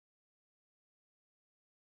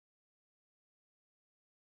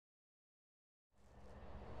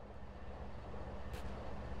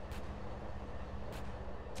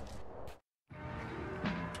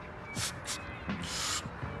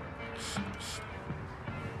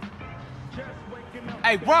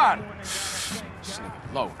Hey, Rod! This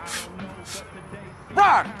nigga low.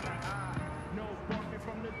 Rod!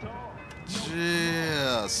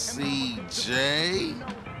 Yeah, CJ.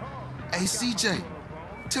 Hey, CJ,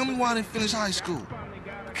 tell me why I didn't finish high school.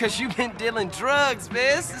 Because you been dealing drugs,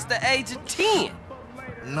 man, since the age of 10.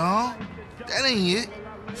 No, that ain't it.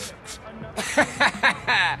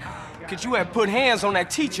 Because you had put hands on that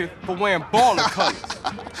teacher for wearing baller colors.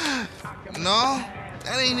 No,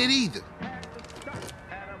 that ain't it either.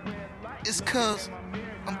 It's 'cause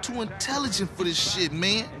I'm too intelligent for this shit,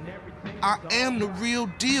 man. I am the real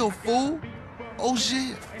deal, fool. Oh,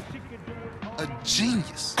 yeah. A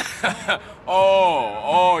genius.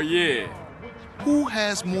 Oh, yeah. Who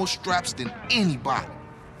has more straps than anybody?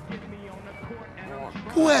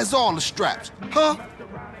 Who has all the straps, huh?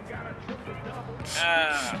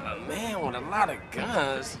 A man with a lot of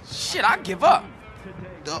guns. Shit, I give up.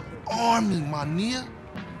 The army, my nigga.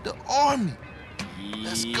 The army.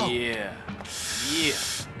 Let's go. Yeah.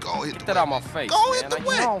 Go hit Get the that out my face, Go man. hit the You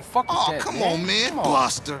wet. know I don't fuck with Oh, that, come man. on, man. Come on.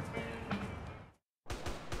 Buster.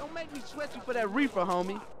 Don't make me sweat you for that reefer,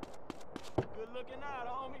 homie. Good looking out,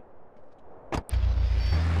 homie.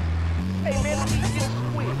 Hey, man, let me get this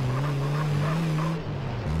quick.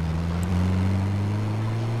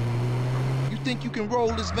 You think you can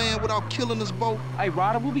roll this van without killing us both? Hey,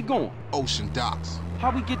 Ryder, where we going? Ocean docks.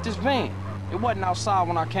 How we get this van? It wasn't outside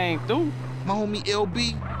when I came through. My homie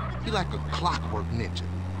LB, he like a clockwork ninja.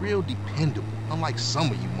 Real dependable, unlike some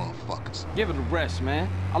of you motherfuckers. Give it a rest, man.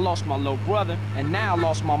 I lost my little brother, and now I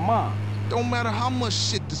lost my mom. Don't matter how much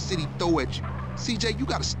shit the city throw at you. CJ, you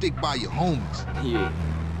gotta stick by your homies. Yeah,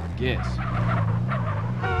 I guess.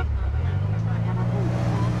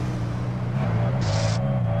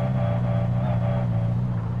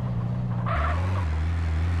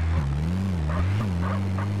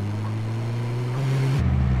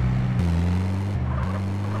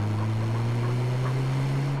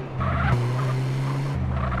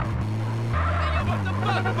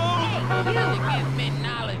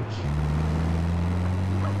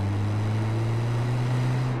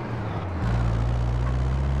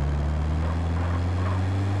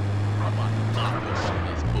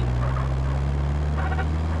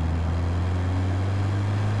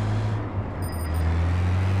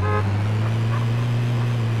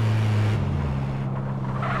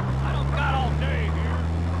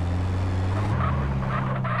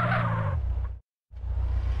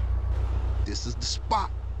 This is the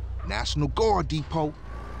spot. National Guard Depot.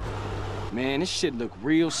 Man, this shit look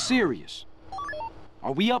real serious.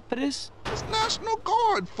 Are we up for this? It's National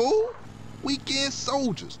Guard, fool. Weekend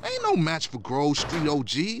soldiers. Ain't no match for Grove Street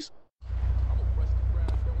OGs.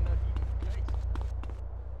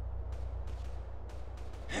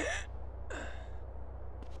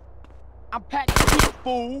 I'm packing you,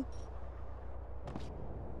 fool.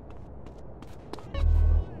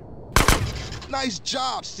 Nice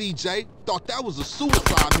job, CJ. Thought that was a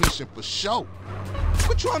suicide mission for sure.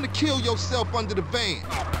 Quit trying to kill yourself under the van.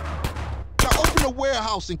 Now open the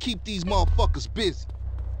warehouse and keep these motherfuckers busy.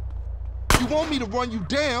 You want me to run you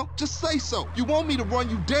down? Just say so. You want me to run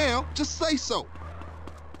you down? Just say so.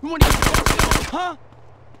 You want to get huh?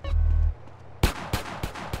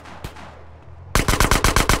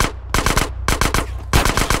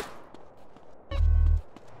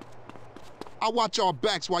 I watch our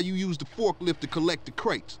backs while you use the forklift to collect the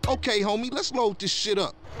crates. Okay, homie, let's load this shit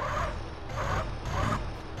up.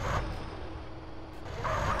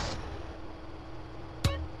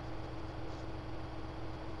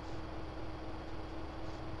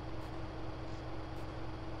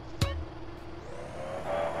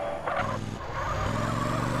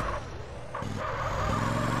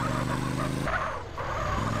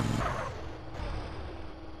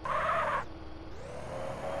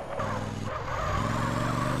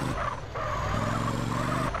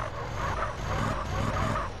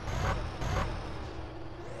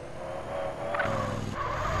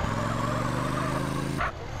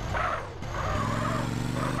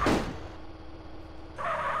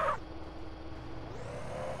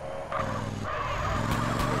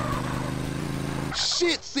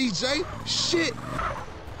 Shit, CJ! Shit!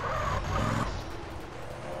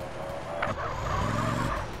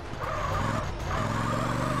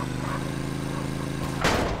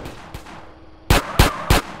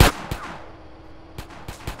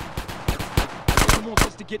 You want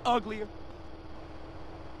this to get uglier?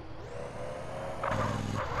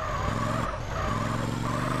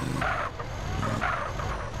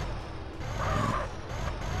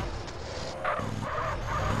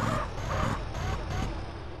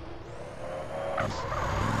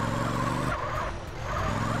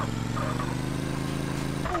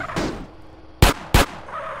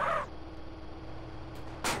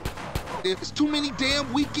 out there. There's too many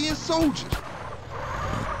damn weekend soldiers.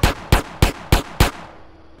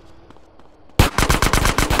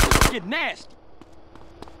 Get nasty.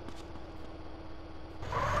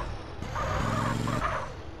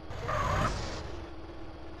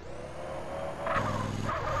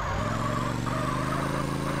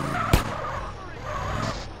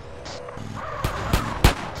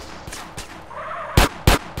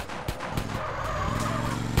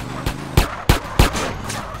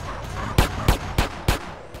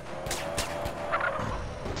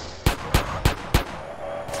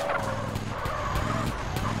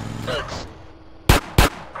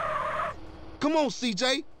 Come on,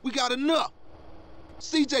 CJ. We got enough.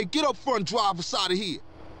 CJ, get up front and drive us out of here.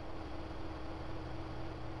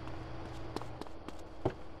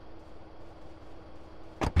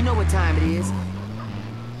 You know what time it is.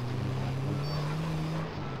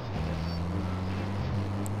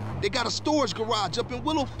 They got a storage garage up in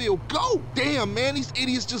Willowfield. Go! Damn, man, these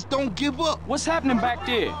idiots just don't give up. What's happening back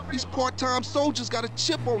there? These part-time soldiers got a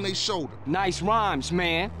chip on their shoulder. Nice rhymes,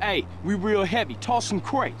 man. Hey, we real heavy. Toss some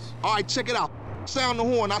crates. All right, check it out. Sound the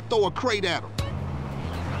horn, I throw a crate at them.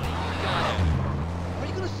 Are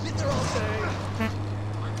you gonna sit there all day?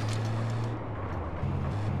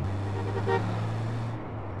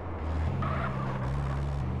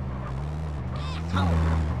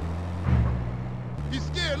 He's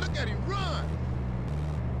scared. Look at him run.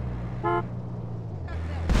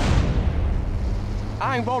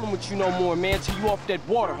 I ain't rolling with you no more, man, till you off that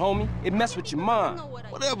water, homie. It mess with your mind.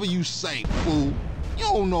 Whatever you say, fool. You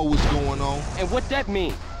don't know what's going on. And what that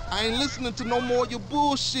mean? I ain't listening to no more of your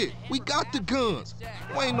bullshit. We got the guns.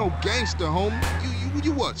 You ain't no gangster, homie.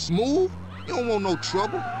 You what, smooth? You don't want no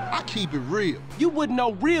trouble. I keep it real. You wouldn't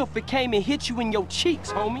know real if it came and hit you in your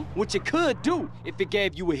cheeks, homie. Which it could do if it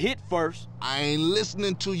gave you a hit first. I ain't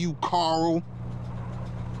listening to you, Carl.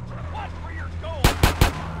 Watch where you're going.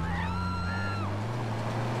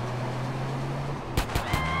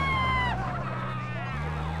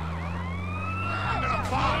 I'm gonna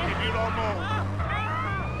pop if you don't move.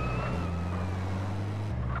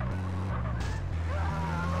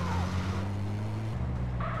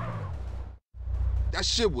 That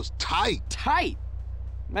shit was tight. Tight?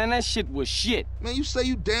 Man, that shit was shit. Man, you say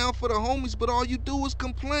you down for the homies, but all you do is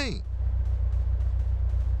complain.